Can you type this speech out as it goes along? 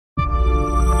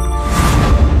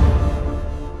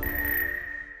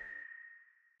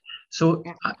So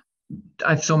Yeah. I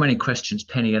have so many questions,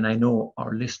 Penny, and I know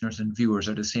our listeners and viewers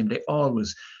are the same. They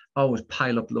always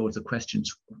pile up loads of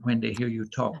questions when they hear you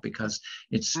talk because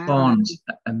it Wow. spawns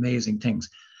amazing things.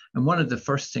 And one of the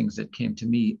first things that came to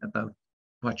me about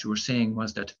what you were saying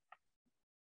was that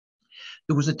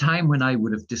there was a time when I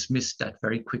would have dismissed that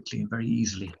very quickly and very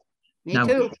easily. Me Now,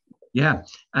 too. yeah,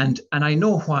 and I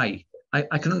know why.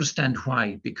 I can understand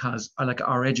why, because like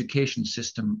our education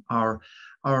system, our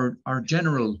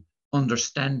general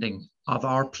understanding of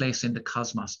our place in the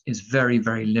cosmos is very,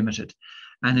 very limited.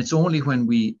 And it's only when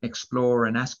we explore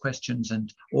and ask questions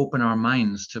and open our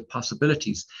minds to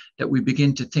possibilities that we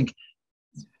begin to think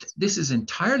this is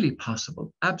entirely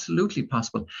possible, absolutely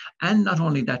possible. And not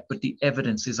only that, but the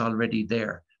evidence is already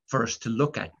there for us to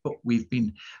look at. But we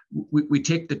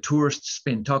take the tourist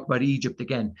spin, talk about Egypt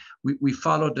again. We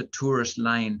follow the tourist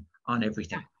line on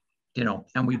everything,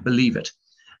 and we believe it.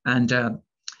 And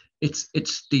it's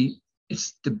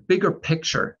the bigger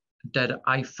picture that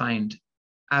I find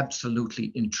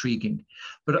absolutely intriguing.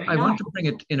 But I want to bring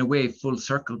it in a way full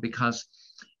circle because,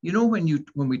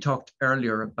 when we talked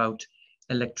earlier about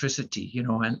electricity,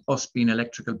 and us being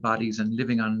electrical bodies and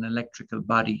living on an electrical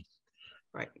body,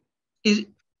 right?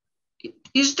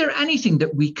 Is there anything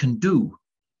that we can do,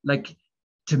 like,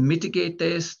 to mitigate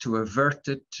this, to avert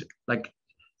it, like,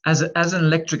 as an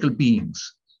electrical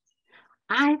beings?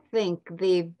 I think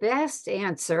the best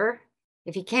answer,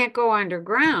 if you can't go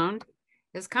underground,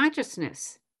 is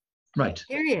consciousness. Right.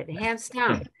 Period. Hands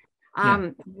down.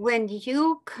 When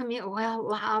you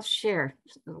well, I'll share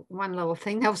one little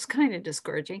thing that was kind of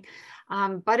discouraging,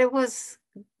 but it was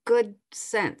good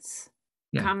sense,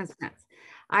 common sense.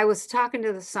 I was talking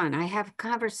to the sun. I have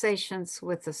conversations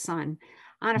with the sun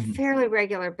on a fairly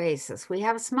regular basis. We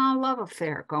have a small love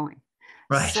affair going.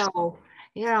 Right. So,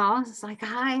 it's like,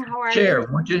 hi, how are you? you?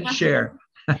 Won't you share?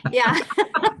 Yeah.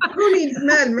 Who needs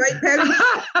men, right, Patty?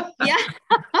 Yeah.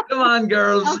 Come on,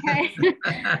 girls. Okay.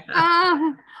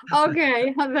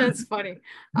 Okay, that's funny.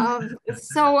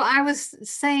 So I was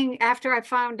saying, after I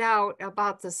found out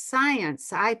about the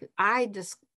science, I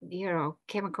just,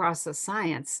 came across the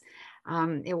science.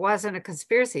 It wasn't a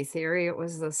conspiracy theory. It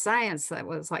was the science that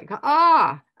was like,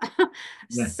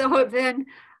 So then,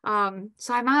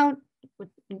 so I'm out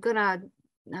gonna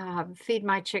feed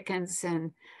my chickens,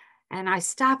 and I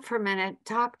stopped for a minute,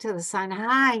 talked to the sun.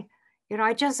 Hi,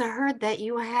 I just heard that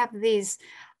you have these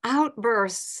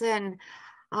outbursts, and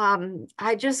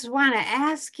I just want to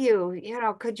ask you,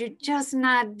 could you just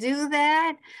not do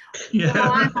that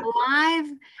while I'm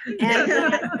alive? And the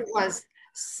answer was,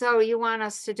 so you want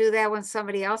us to do that when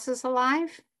somebody else is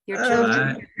alive? Your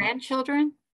children, your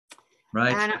grandchildren?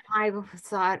 Right. And I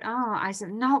thought, I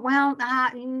said, no, well, Yeah.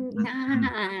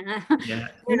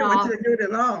 You don't want you to do it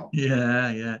at all.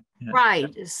 Yeah.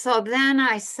 Right. So then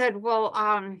I said, well,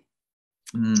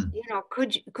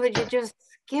 could you just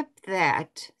skip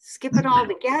it all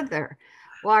together?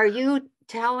 Well, are you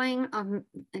telling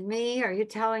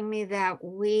me that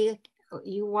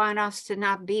you want us to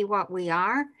not be what we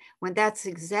are, when that's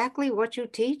exactly what you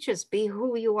teach us, be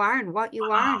who you are and what you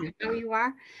are and who you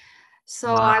are?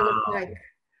 So I was like,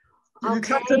 okay. You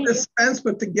come to dispense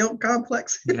with the guilt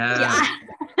complex. Yeah.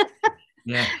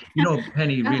 Yeah.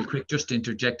 Penny, real quick, just to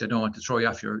interject, I don't want to throw you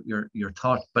off your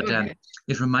thought, but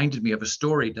it reminded me of a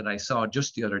story that I saw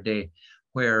just the other day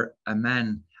where a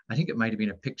man, I think it might have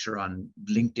been a picture on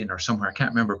LinkedIn or somewhere, I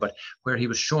can't remember, but where he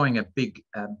was showing a big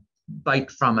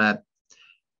bite from a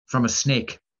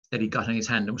snake that he got in his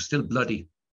hand. It was still bloody.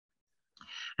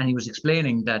 And he was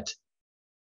explaining that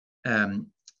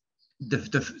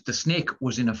the snake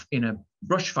was in a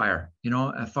brush fire,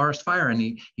 a forest fire, and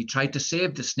he tried to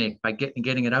save the snake by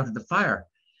getting it out of the fire,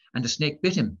 and the snake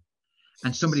bit him.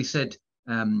 And somebody said,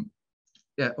 oh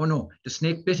no, the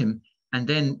snake bit him, and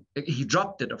then he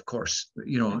dropped it, of course,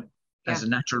 as a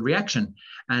natural reaction,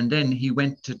 and then he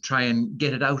went to try and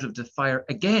get it out of the fire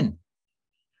again.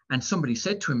 And somebody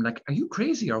said to him, like, are you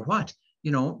crazy or what?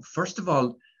 First of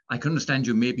all, I can understand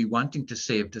you maybe wanting to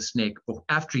save the snake, but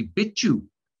after he bit you,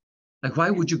 like, why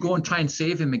would you go and try and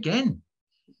save him again?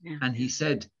 Yeah. And he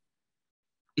said,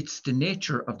 it's the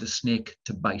nature of the snake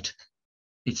to bite.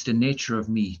 It's the nature of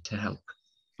me to help.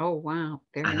 Oh, wow.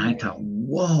 Very nice. I thought,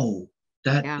 whoa,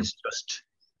 that is just...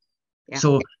 Yeah.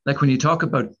 So, like, when you talk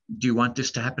about, do you want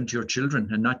this to happen to your children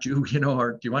and not you,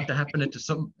 or do you want to happen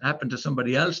to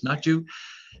somebody else, not you?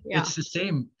 Yeah. It's the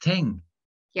same thing.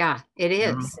 Yeah, it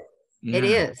is. Yeah. It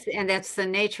is. And that's the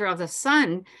nature of the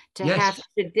sun, to have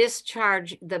to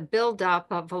discharge the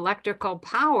buildup of electrical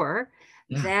power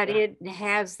that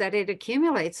it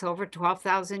accumulates over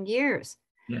 12,000 years.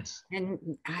 Yes.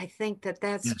 And I think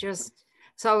that's just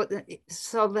So,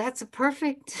 so that's a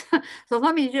perfect. So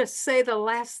let me just say the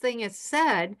last thing it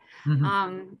said.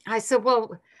 I said,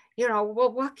 well,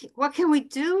 well, what can we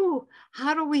do?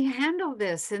 How do we handle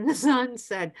this? And the son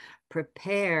said,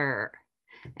 prepare.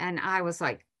 And I was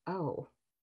like, oh,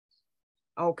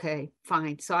 okay,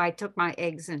 fine. So I took my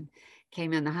eggs and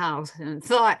came in the house and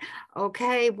thought,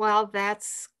 okay, well,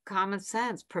 that's common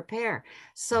sense, prepare.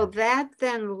 So that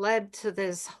then led to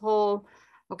this whole,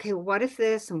 okay, what if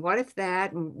this and what if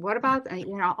that? And what about,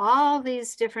 all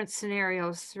these different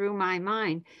scenarios through my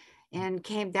mind, and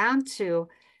came down to,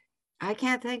 I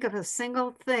can't think of a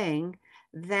single thing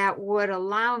that would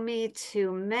allow me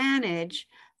to manage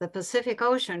the Pacific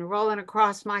Ocean rolling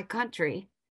across my country,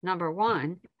 number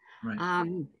one.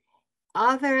 Right.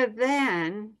 Other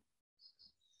than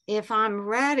if I'm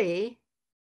ready,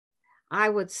 I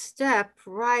would step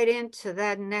right into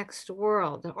that next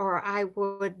world, or I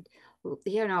would,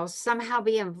 somehow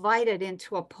be invited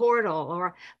into a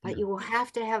portal, but you will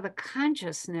have to have the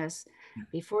consciousness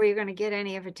before you're going to get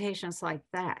any invitations like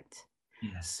that.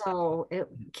 Yes. So it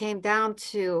came down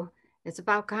to, it's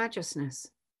about consciousness.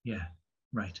 Yeah,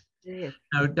 right. Yeah.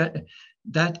 Now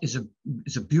that is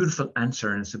a beautiful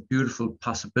answer, and it's a beautiful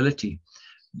possibility.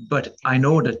 But I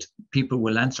know that people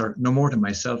will answer no more than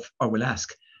myself, or will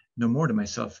ask no more than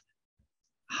myself,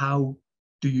 how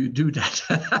do you do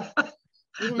that?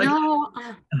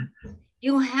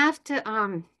 You have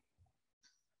to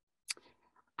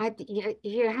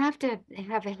you have to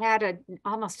have had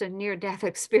almost a near-death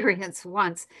experience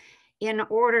once in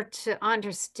order to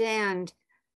understand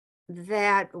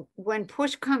that when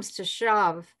push comes to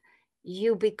shove,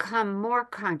 you become more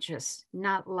conscious,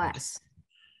 not less.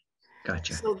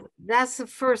 Gotcha. So that's the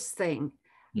first thing.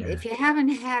 Yeah. If you haven't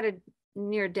had a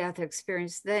near-death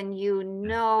experience, then you're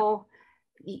going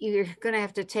to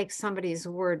have to take somebody's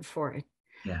word for it.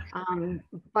 Yeah.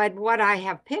 But what I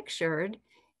have pictured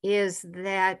is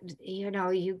that,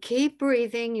 you keep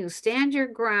breathing, you stand your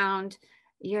ground,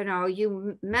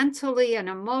 you mentally and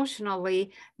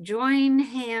emotionally join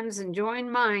hands and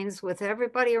join minds with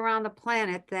everybody around the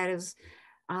planet that is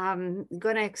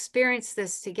going to experience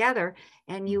this together,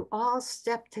 and you all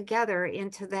step together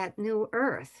into that new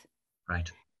earth.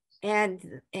 Right.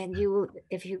 And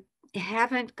if you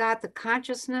haven't got the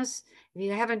consciousness, if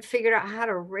you haven't figured out how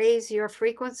to raise your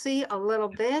frequency a little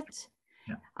bit,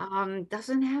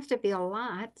 doesn't have to be a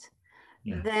lot,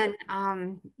 then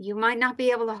you might not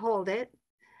be able to hold it.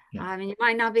 You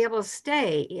might not be able to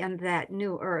stay in that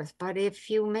new earth. But if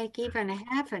you make even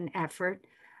half an effort,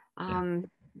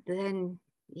 then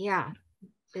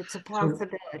it's a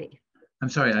possibility. I'm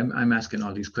sorry, I'm asking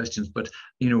all these questions, but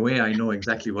in a way, I know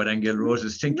exactly what Aingeal Rose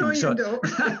is thinking. No, you don't.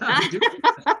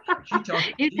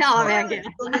 You tell him,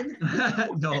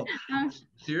 Aingeal. No,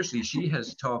 seriously, she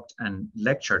has talked and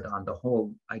lectured on the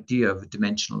whole idea of a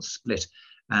dimensional split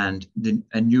and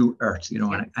a new earth,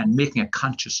 and making a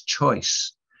conscious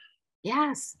choice.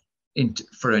 Yes.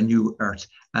 For a new earth,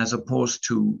 as opposed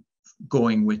to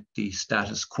going with the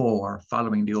status quo or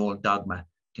following the old dogma,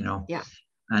 Yeah.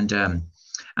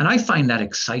 And I find that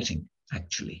exciting,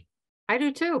 actually. I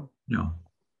do too. Yeah.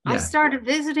 I started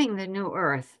visiting the new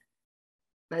earth,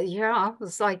 but it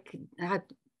was like,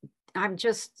 I'm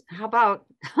just, how about,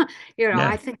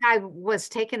 I think I was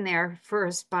taken there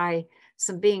first by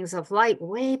some beings of light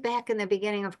way back in the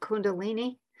beginning of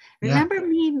Kundalini. Remember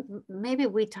maybe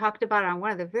we talked about it on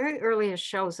one of the very earliest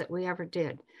shows that we ever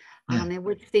did, in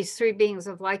which these three beings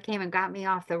of light came and got me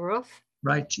off the roof.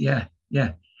 Right, yeah.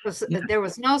 There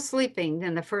was no sleeping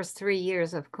in the first 3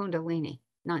 years of Kundalini,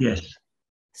 none. Yes.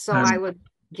 So I would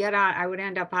get out, I would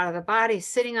end up out of the body,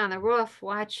 sitting on the roof,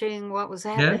 watching what was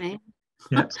happening.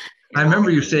 Yeah. I remember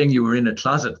you saying you were in a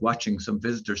closet watching some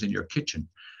visitors in your kitchen.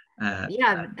 I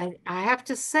have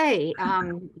to say,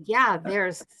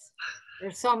 there's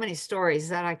so many stories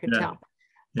that I could tell.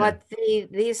 But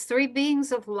these three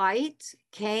beings of light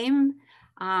came,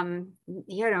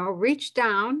 reached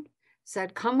down,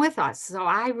 said, come with us. So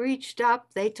I reached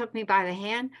up, they took me by the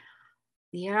hand.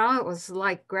 It was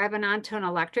like grabbing onto an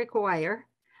electric wire,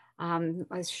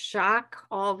 a shock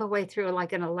all the way through,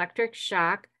 like an electric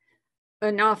shock,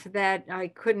 enough that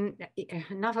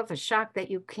enough of a shock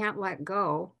that you can't let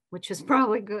go, which is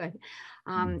probably good.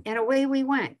 And away we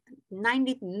went,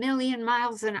 90 million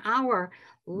miles an hour,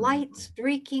 light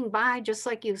streaking by, just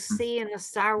like you see in the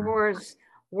Star Wars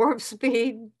warp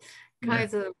speed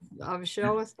kinds of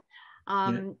shows.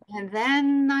 And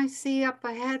then I see up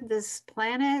ahead this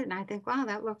planet, and I think, wow,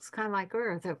 that looks kind of like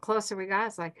Earth. The closer we got,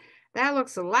 it's like, that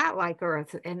looks a lot like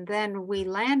Earth. And then we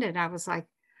landed. I was like,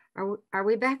 are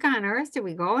we back on Earth? Did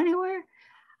we go anywhere?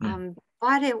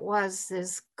 but it was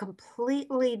this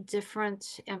completely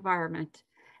different environment.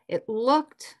 It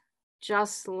looked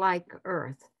just like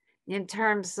Earth in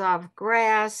terms of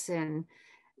grass and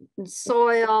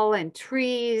soil and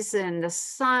trees and the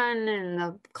sun and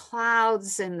the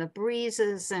clouds and the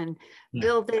breezes and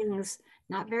buildings.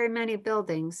 Not very many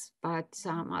buildings, but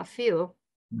a few.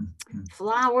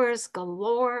 Flowers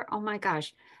galore. Oh my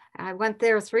gosh. I went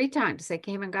there 3 times. They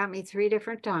came and got me 3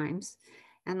 different times.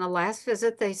 And the last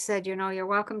visit, they said, you know, you're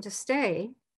welcome to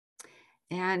stay.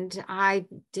 And I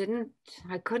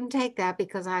couldn't take that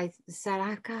because I said,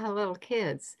 I've got little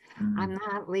kids. I'm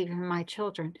not leaving my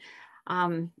children.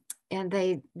 And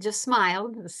they just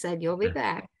smiled and said, you'll be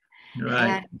back.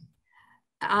 Right.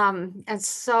 And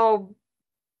so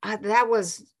that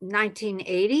was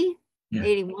 1980,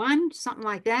 81, something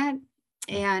like that.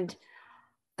 And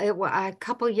a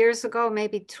couple years ago,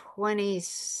 maybe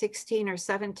 2016 or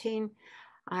 17,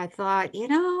 I thought, you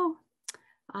know,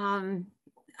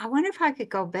 I wonder if I could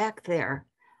go back there.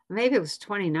 Maybe it was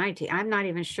 2019. I'm not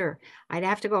even sure. I'd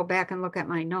have to go back and look at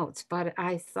my notes. But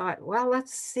I thought, well,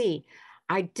 let's see.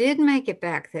 I did make it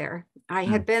back there. I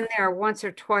had been there once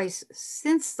or twice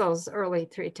since those early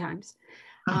 3 times,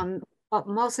 but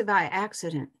mostly by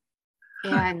accident.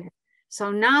 And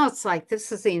so now it's like,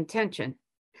 this is the intention.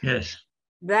 Yes.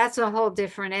 That's a whole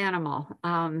different animal.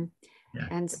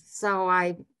 And so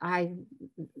I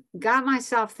got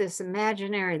myself this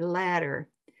imaginary ladder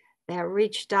that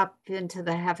reached up into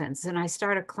the heavens, and I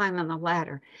started climbing the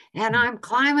ladder, and I'm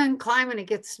climbing, it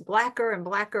gets blacker and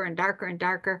blacker and darker and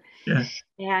darker. Yes.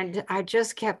 And I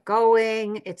just kept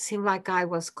going. It seemed like I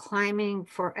was climbing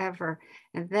forever.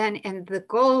 And the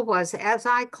goal was, as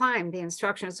I climbed, the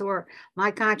instructions were,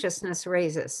 my consciousness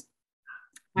raises,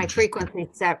 my frequency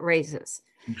set raises.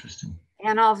 Interesting.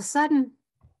 And all of a sudden,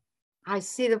 I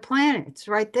see the planet. It's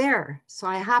right there. So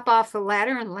I hop off the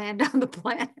ladder and land on the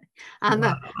planet, on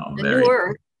the new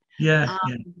Earth. Yeah,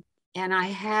 And I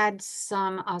had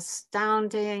some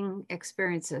astounding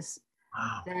experiences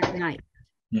that night.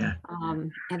 Yeah.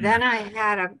 And then I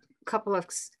had a couple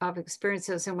of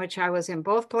experiences in which I was in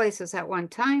both places at one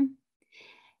time.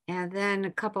 And then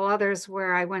a couple others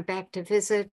where I went back to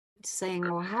visit saying,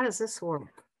 well, how does this work?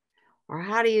 Or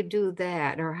how do you do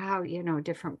that? Or how, you know,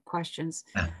 different questions.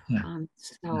 Aingeal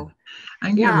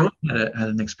Rose had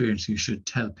an experience. You should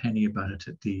tell Penny about it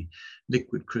at the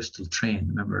liquid crystal train.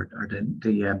 Remember, or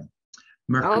the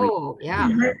Mercury. Oh, yeah.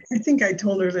 I think I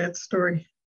told her that story.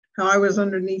 How I was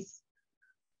underneath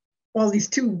all these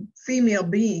 2 female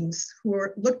beings who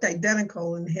looked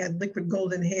identical and had liquid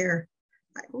golden hair.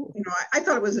 I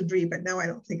thought it was a dream, but now I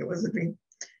don't think it was a dream.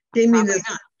 Gave me this,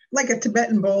 like a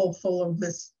Tibetan bowl full of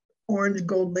this orange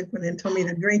gold liquid and told me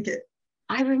to drink it.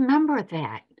 I remember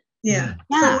that. Yeah.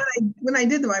 So when I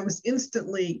did though, I was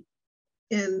instantly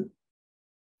going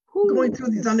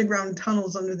through these underground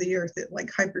tunnels under the earth at like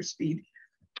hyperspeed.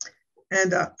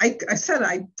 And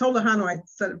I told Ahonu, I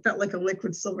said it felt like a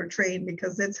liquid silver train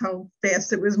because that's how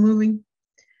fast it was moving.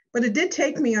 But it did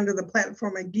take me under the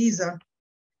platform at Giza.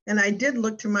 And I did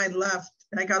look to my left.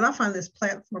 I got off on this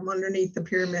platform underneath the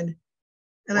pyramid.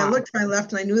 And I looked to my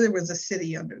left and I knew there was a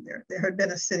city under there. There had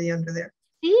been a city under there.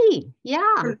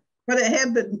 Yeah. But it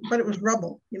had been, but it was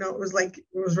rubble. You know, it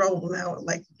was rubble now.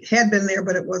 Like it had been there,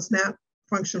 but it was not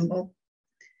functional.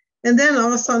 And then all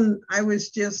of a sudden I was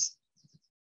just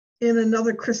in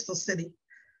another crystal city.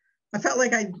 I felt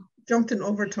like I jumped an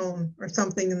overtone or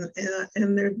something.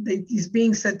 And these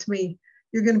beings said to me,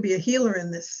 you're going to be a healer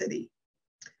in this city.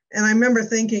 And I remember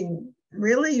thinking,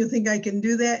 really? You think I can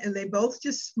do that? And they both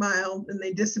just smiled and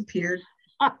they disappeared.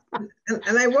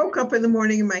 and I woke up in the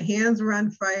morning and my hands were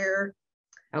on fire.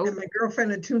 And my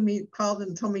girlfriend called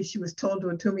and told me she was told to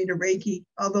attune me to Reiki,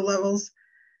 all the levels.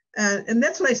 And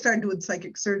that's when I started doing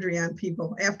psychic surgery on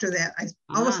people. After that,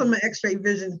 all of a sudden my X-ray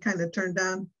vision kind of turned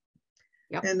on.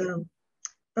 And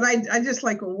but I just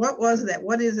like, well, what was that?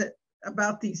 What is it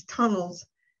about these tunnels?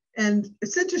 And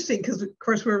it's interesting because, of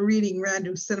course, we're reading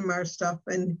Radu Sinemar's stuff,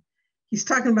 and he's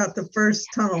talking about the first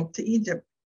tunnel to Egypt.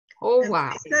 Oh, and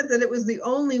wow. He said that it was the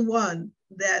only one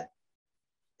that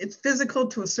it's physical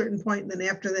to a certain point, and then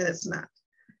after that, it's not.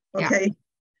 Okay. Yeah.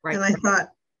 Right. And I thought,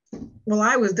 well,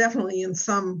 I was definitely in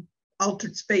some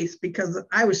altered space because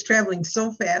I was traveling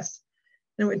so fast,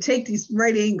 and it would take these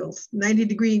right angles,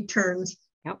 90-degree turns.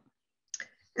 Yep.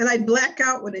 And I'd black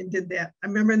out when it did that. I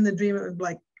remember in the dream, it would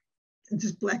like,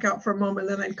 just black out for a moment,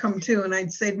 then I'd come to and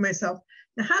I'd say to myself,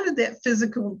 now how did that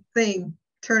physical thing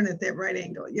turn at that right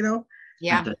angle, you know?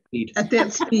 Yeah. At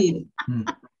that speed.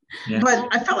 Yeah. But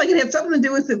I felt like it had something to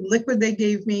do with the liquid they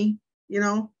gave me, you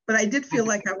know, but I did feel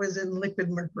like I was in liquid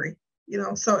mercury, you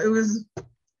know, so it was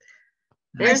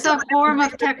There's a form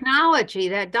of technology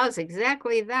that does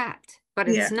exactly that, but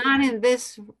it's not in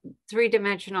this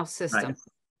three-dimensional system.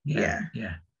 Right.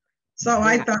 Yeah. So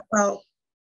I thought, well,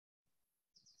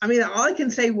 I mean, all I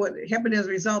can say what happened as a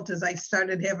result is I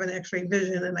started having X-ray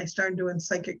vision and I started doing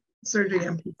psychic surgery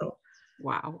on people.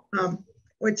 Wow.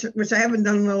 Which I haven't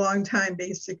done in a long time,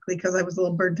 basically, because I was a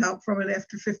little burnt out from it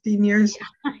after 15 years.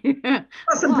 Yeah.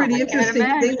 Some pretty interesting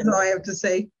things, though, I have to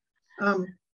say.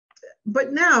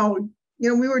 But now,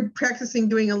 we were practicing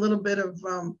doing a little bit of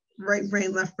right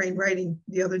brain, left brain writing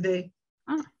the other day.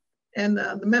 Oh. And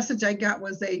the message I got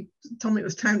was they told me it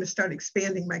was time to start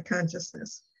expanding my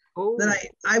consciousness. Oh. That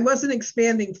I wasn't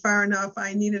expanding far enough.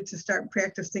 I needed to start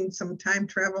practicing some time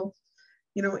travel,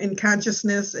 in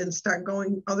consciousness and start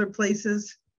going other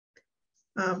places,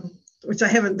 which I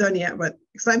haven't done yet. But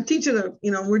because I'm teaching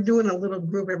we're doing a little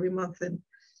group every month, and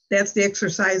that's the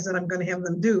exercise that I'm going to have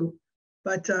them do.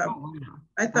 But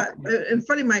I thought, and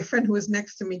funny, my friend who was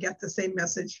next to me got the same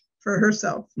message for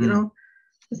herself.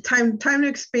 It's time to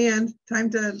expand, time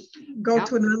to go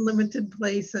to an unlimited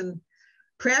place and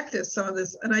practice some of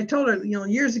this. And I told her,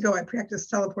 years ago, I practiced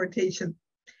teleportation.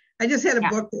 I just had a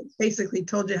book that basically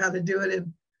told you how to do it.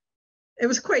 And it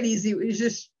was quite easy. You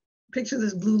just picture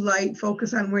this blue light,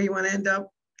 focus on where you want to end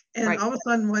up. And all of a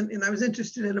sudden, and I was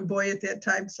interested in a boy at that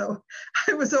time. So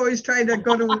I was always trying to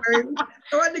go to where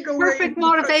I wanted to go. Perfect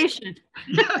motivation.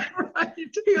 Yeah, right.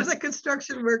 He was a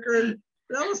construction worker. And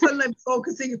all of a sudden I'm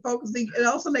focusing. And all of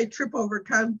a sudden I trip over a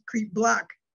concrete block.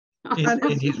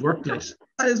 In his workplace.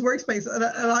 On his workspace. And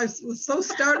I was so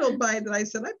startled by it that I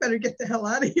said, I better get the hell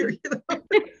out of here.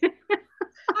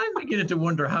 I'm beginning to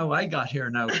wonder how I got here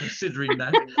now, considering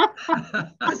that.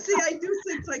 But see, I do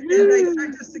things like that. I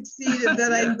start to succeed and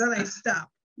then I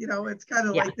stop. It's kind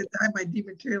of like the time I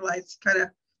dematerialized kind of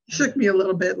shook me a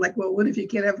little bit. Like, well, what if you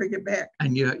can't ever get back?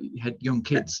 And you had young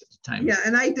kids at the time. Yeah,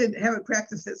 and I haven't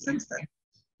practiced it since then.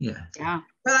 Yeah.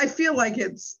 But I feel like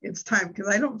it's time because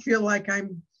I don't feel like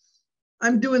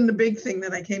I'm doing the big thing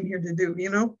that I came here to do,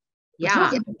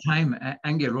 Yeah. At the time,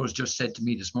 Aingeal Rose just said to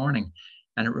me this morning,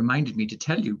 and it reminded me to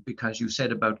tell you because you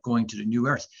said about going to the new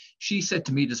earth. She said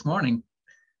to me this morning,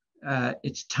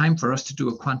 it's time for us to do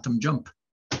a quantum jump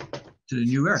to the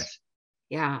new earth.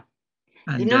 Yeah.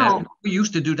 And we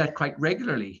used to do that quite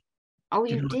regularly. Oh,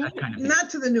 you did? That kind of Not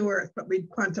to the new earth, but we'd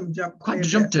quantum jump. Quantum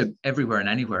jump to everywhere and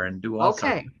anywhere and do all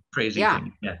sorts of crazy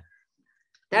things. Yeah.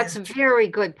 That's very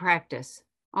good practice.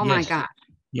 Oh my God.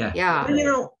 Yeah. Yeah. And,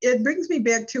 it brings me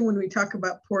back to when we talk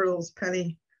about portals,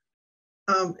 Penny.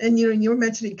 And you were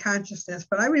mentioning consciousness,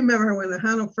 but I remember when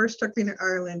Ahonu first took me to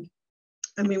Ireland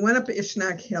and we went up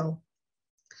Ishnock Hill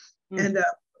and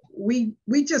we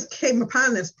just came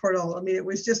upon this portal. I mean, it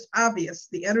was just obvious.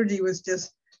 The energy was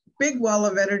just big wall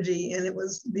of energy. And it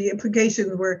was the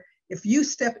implications were, if you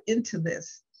step into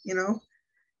this,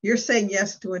 you're saying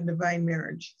yes to a divine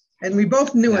marriage. And we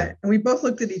both knew it. And we both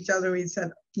looked at each other and we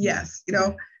said, yes,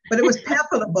 but it was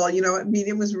palpable, I mean,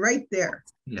 it was right there.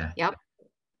 Yeah. Yep.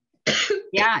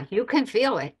 Yeah, you can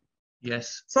feel it.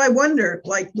 Yes. So I wonder,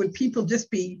 would people just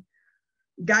be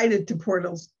guided to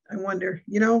portals? I wonder,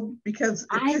 because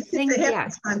I think they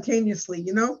happen spontaneously,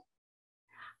 Not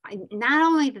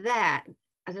only that,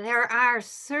 there are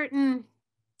certain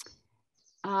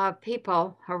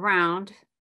people around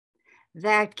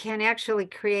that can actually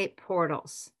create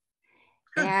portals.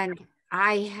 And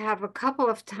I have a couple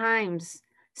of times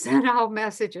sent out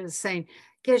messages saying,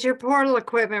 get your portal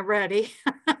equipment ready.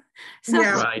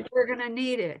 We're going to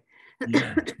need it.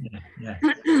 Yeah.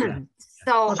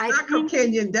 So Chaco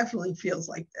Canyon definitely feels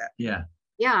like that.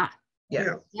 Yeah.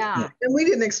 And we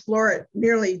didn't explore it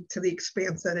nearly to the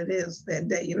expanse that it is that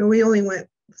day. We only went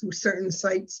through certain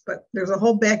sites, but there's a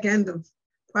whole back end of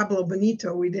Pueblo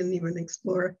Bonito we didn't even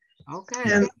explore.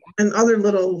 Okay. And other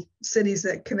little cities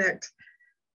that connect.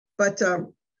 But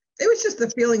it was just the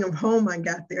feeling of home I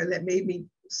got there that made me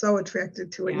so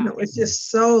attracted to it. It's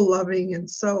just so loving and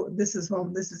so this is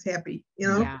home, this is happy,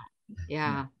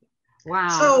 Yeah.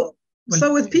 Wow.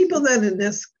 So with people then in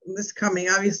this coming,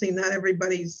 obviously not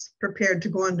everybody's prepared to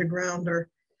go underground or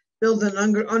build an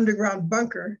underground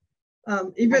bunker,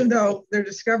 even though they're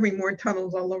discovering more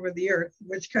tunnels all over the earth,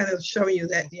 which kind of show you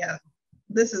that,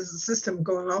 this is a system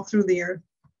going all through the earth.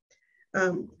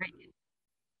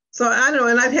 So I don't know,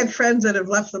 and I've had friends that have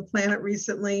left the planet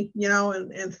recently,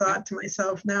 and thought to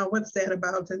myself, now what's that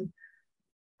about? And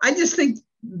I just think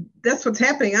that's what's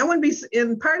happening. I wouldn't be,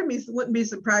 and part of me wouldn't be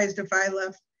surprised if I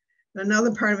left.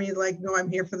 Another part of me is like, no,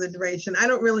 I'm here for the duration. I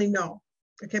don't really know.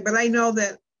 Okay, but I know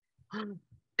that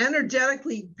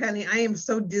energetically, Penny, I am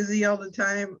so dizzy all the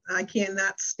time. I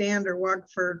cannot stand or walk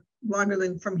for longer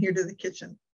than from here to the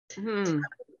kitchen.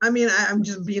 I mean, I'm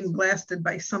just being blasted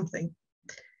by something.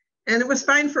 And it was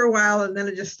fine for a while, and then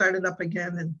it just started up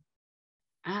again.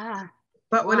 And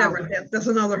but whatever, that's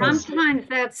another whole story. Sometimes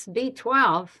that's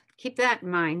B12. Keep that in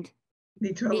mind.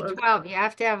 B12. B12. You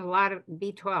have to have a lot of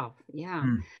B12. Yeah.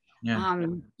 Yeah.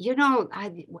 You know,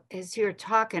 as you're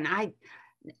talking,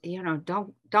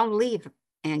 don't leave,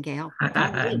 Aingeal.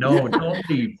 No, don't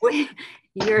leave.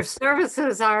 Your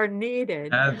services are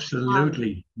needed.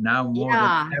 Absolutely. Now more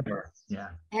than ever. Yeah.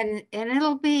 And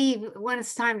it'll be when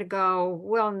it's time to go,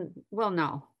 we'll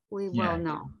know. We will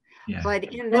know. Yeah. But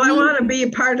well, I want to be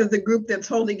a part of the group that's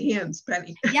holding hands,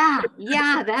 Penny. Yeah,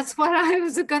 that's what I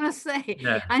was gonna say.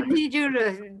 Yeah. I need you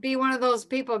to be one of those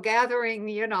people gathering,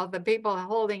 the people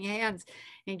holding hands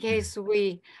in case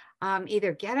we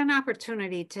either get an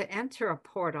opportunity to enter a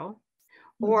portal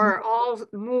or all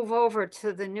move over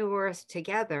to the new earth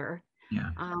together. Yeah.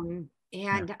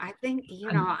 And I think,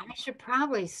 I should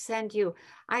probably send you,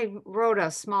 I wrote a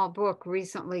small book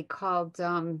recently called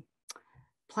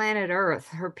Planet Earth,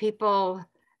 Her People,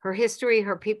 Her History,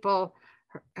 Her People,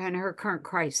 and Her Current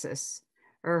Crisis,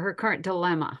 or Her Current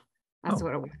Dilemma. That's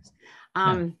what it was.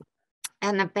 And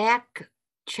the back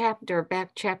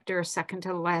chapter, second to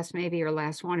the last, maybe, or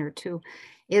last one or two,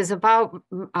 is about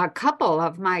a couple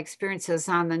of my experiences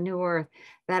on the new earth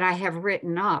that I have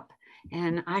written up.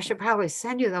 And I should probably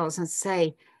send you those and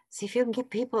see if you can get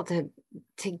people to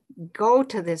go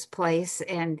to this place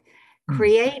and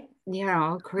create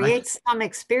some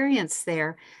experience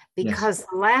there. Because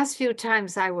the last few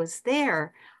times I was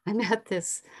there, I met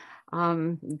this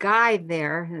guy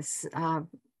there, this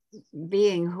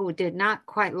being who did not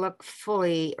quite look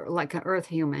fully like an earth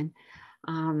human,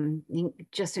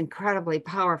 just incredibly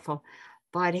powerful.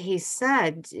 But he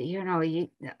said,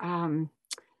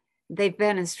 they've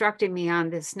been instructing me on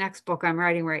this next book I'm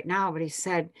writing right now, but he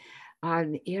said,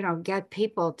 get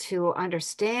people to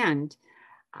understand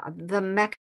the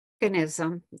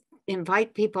mechanism,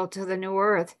 invite people to the new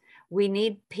earth. We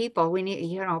need people, we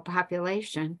need,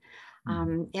 population.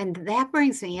 And that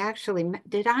brings me, actually,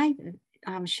 did I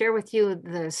share with you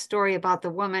the story about the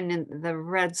woman in the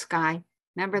red sky?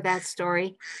 Remember that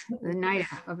story? The night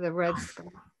of the red sky.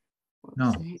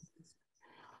 No.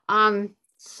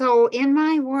 So in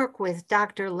my work with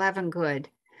Dr. Levengood,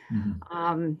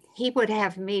 he would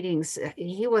have meetings.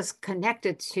 He was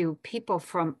connected to people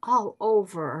from all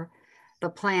over the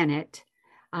planet,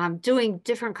 doing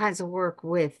different kinds of work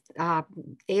with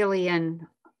alien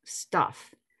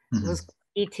stuff. It was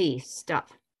ET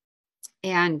stuff.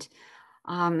 And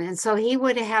so he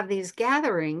would have these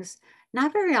gatherings,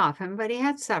 not very often, but he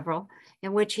had several,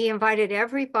 in which he invited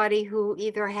everybody who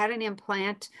either had an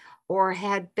implant or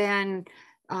had been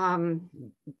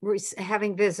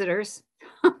having visitors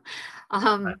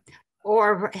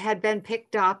or had been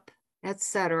picked up,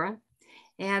 etc.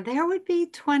 And there would be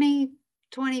 20,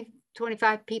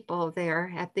 25 people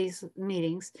there at these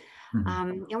meetings.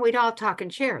 And we'd all talk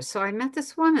and share. So I met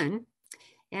this woman,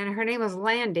 and her name was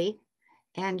Landy.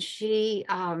 And she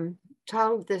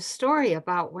told this story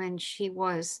about when she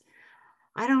was,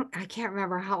 I can't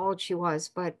remember how old she was,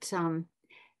 but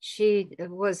she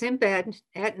was in bed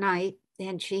at night,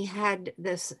 and she had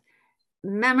this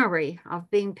memory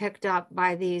of being picked up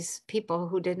by these people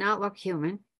who did not look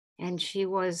human. And she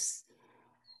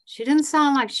didn't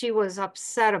sound like she was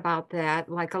upset about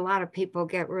that, like a lot of people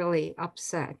get really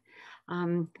upset.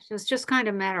 She was just kind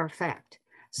of matter of fact.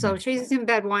 So she's in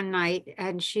bed one night,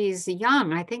 and she's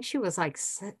young. I think she was like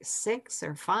 6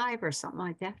 or 5 or something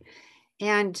like that.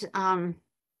 And I'm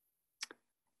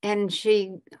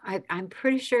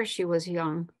pretty sure she was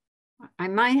young. I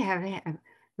might have,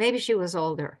 maybe she was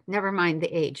older, never mind the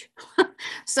age.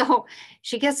 So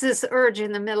she gets this urge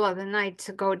in the middle of the night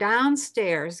to go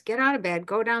downstairs, get out of bed,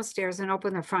 go downstairs and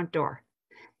open the front door.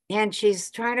 And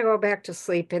she's trying to go back to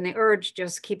sleep, and the urge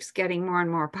just keeps getting more and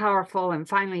more powerful. And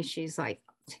finally she's like,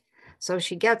 so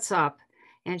she gets up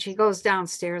and she goes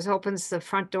downstairs, opens the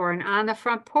front door, and on the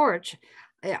front porch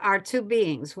are 2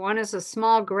 beings. One is a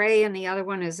small gray and the other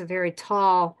one is a very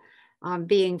tall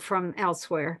being from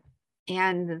elsewhere.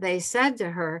 And they said to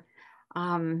her,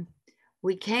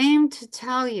 we came to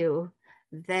tell you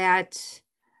that,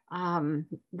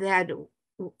 that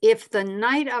if the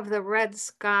night of the red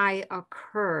sky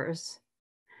occurs,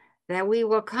 that we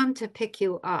will come to pick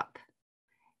you up,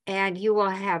 and you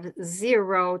will have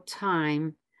 0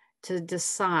 time to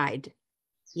decide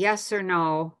yes or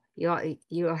no,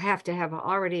 You have to have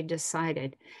already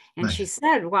decided. And Right. she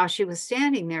said while she was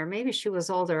standing there, maybe she was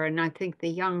older, and I think the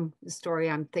young story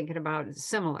I'm thinking about is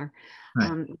similar.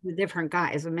 Right. The different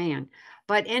guy is a man.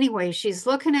 But anyway, she's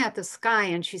looking at the sky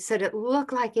and she said it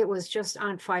looked like it was just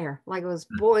on fire, like it was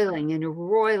boiling and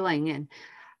roiling and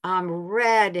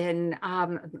red, and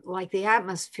like the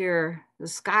atmosphere, the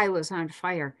sky was on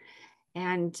fire.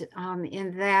 And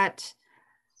in that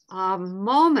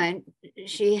moment,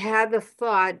 she had the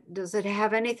thought, does it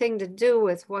have anything to do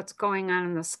with what's going on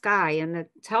in the sky? And the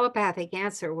telepathic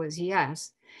answer was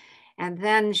yes. And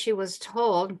then she was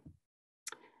told,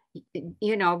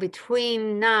 you know,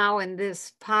 between now and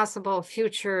this possible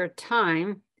future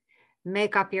time,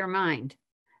 make up your mind,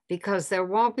 because there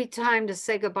won't be time to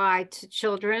say goodbye to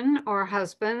children or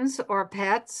husbands or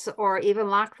pets or even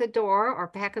lock the door or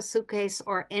pack a suitcase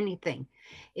or anything.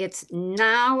 It's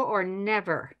now or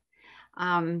never.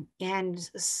 And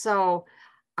so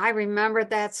I remembered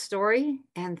that story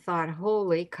and thought,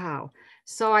 holy cow.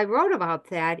 So I wrote about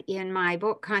that in my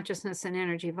book, Consciousness and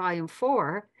Energy, Volume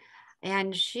 4.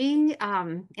 And she,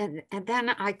 and then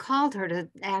I called her to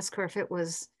ask her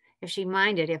if she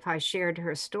minded if I shared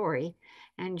her story.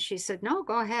 And she said, no,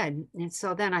 go ahead. And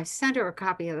so then I sent her a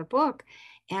copy of the book,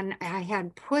 and I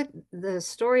had put the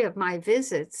story of my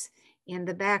visits in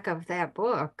the back of that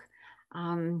book,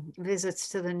 Visits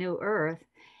to the New Earth,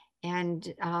 and,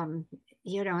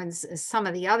 you know, and some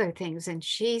of the other things. And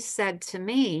she said to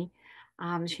me,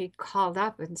 she called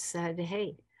up and said,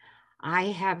 hey, I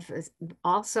have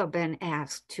also been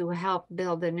asked to help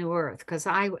build a new earth, because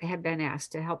I had been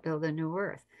asked to help build a new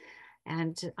earth.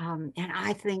 And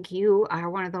I think you are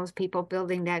one of those people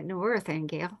building that new earth,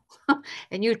 Aingeal.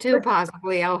 And you too,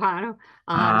 possibly, Ahonu.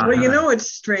 Well, you know,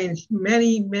 it's strange.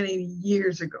 Many, many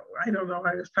years ago, I don't know,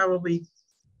 I was probably,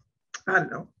 I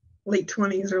don't know, late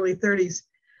 20s, early 30s.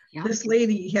 Yeah. This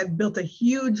lady had built a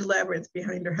huge labyrinth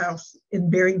behind her house in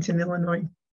Barrington, Illinois.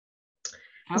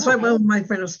 That's why one of my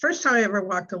friends, it was the first time I ever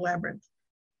walked a labyrinth.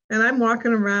 And I'm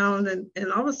walking around,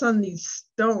 and all of a sudden these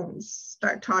stones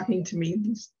start talking to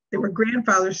me. They were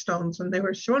grandfather stones, and they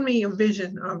were showing me a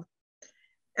vision of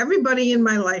everybody in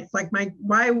my life. Like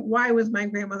why was my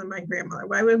grandmother my grandmother?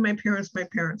 Why were my parents my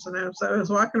parents? And I was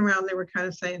walking around, they were kind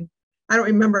of saying, I don't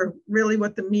remember really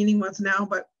what the meaning was now,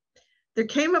 but there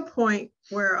came a point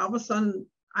where all of a sudden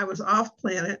I was off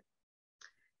planet,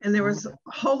 and there was a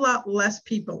whole lot less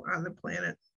people on the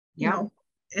planet, you know.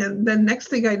 And then next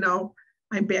thing I know,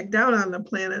 I'm back down on the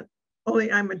planet, only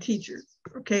I'm a teacher.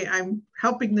 Okay, I'm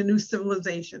helping the new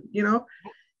civilization, you know.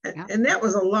 And that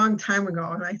was a long time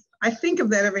ago. And I think of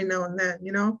that every now and then,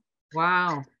 you know.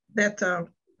 Wow. Because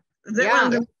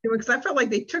I felt like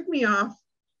they took me off.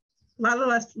 A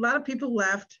lot of people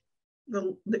left.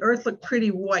 The earth looked pretty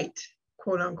white,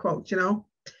 quote unquote, you know.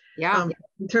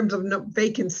 In terms of no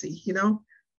vacancy, you know.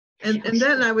 And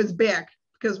then I was back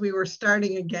because we were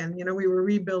starting again, you know, we were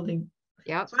rebuilding.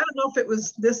 So I don't know if it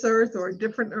was this earth or a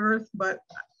different earth, but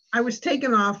I was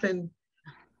taken off, and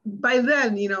by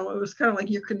then, you know, it was kind of like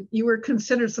you were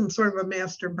considered some sort of a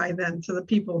master by then to the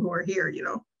people who are here, you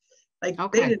know, like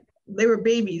they were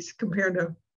babies compared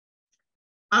to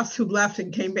us who left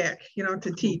and came back, you know,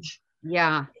 to teach.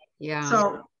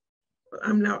 So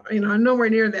I'm not, you know, I'm nowhere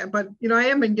near that, but you know, I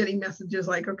have been getting messages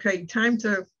like, okay, time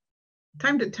to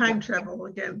time travel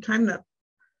again, time to,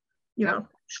 you know,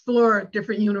 explore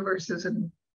different universes. And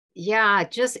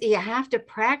just you have to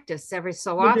practice every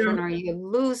so often, or you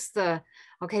lose the,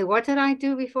 okay, what did I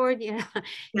do before? You know,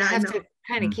 you have to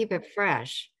kind of keep it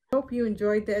fresh. Hope you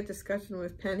enjoyed that discussion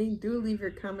with Penny. Do leave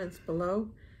your comments below,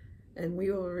 and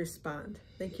we will respond.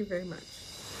 Thank you very much.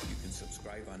 You can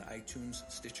subscribe on iTunes,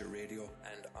 Stitcher Radio,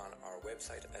 and on our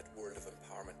website at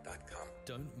worldofempowerment.com.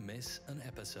 Don't miss an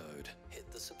episode.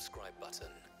 Hit the subscribe button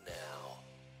now.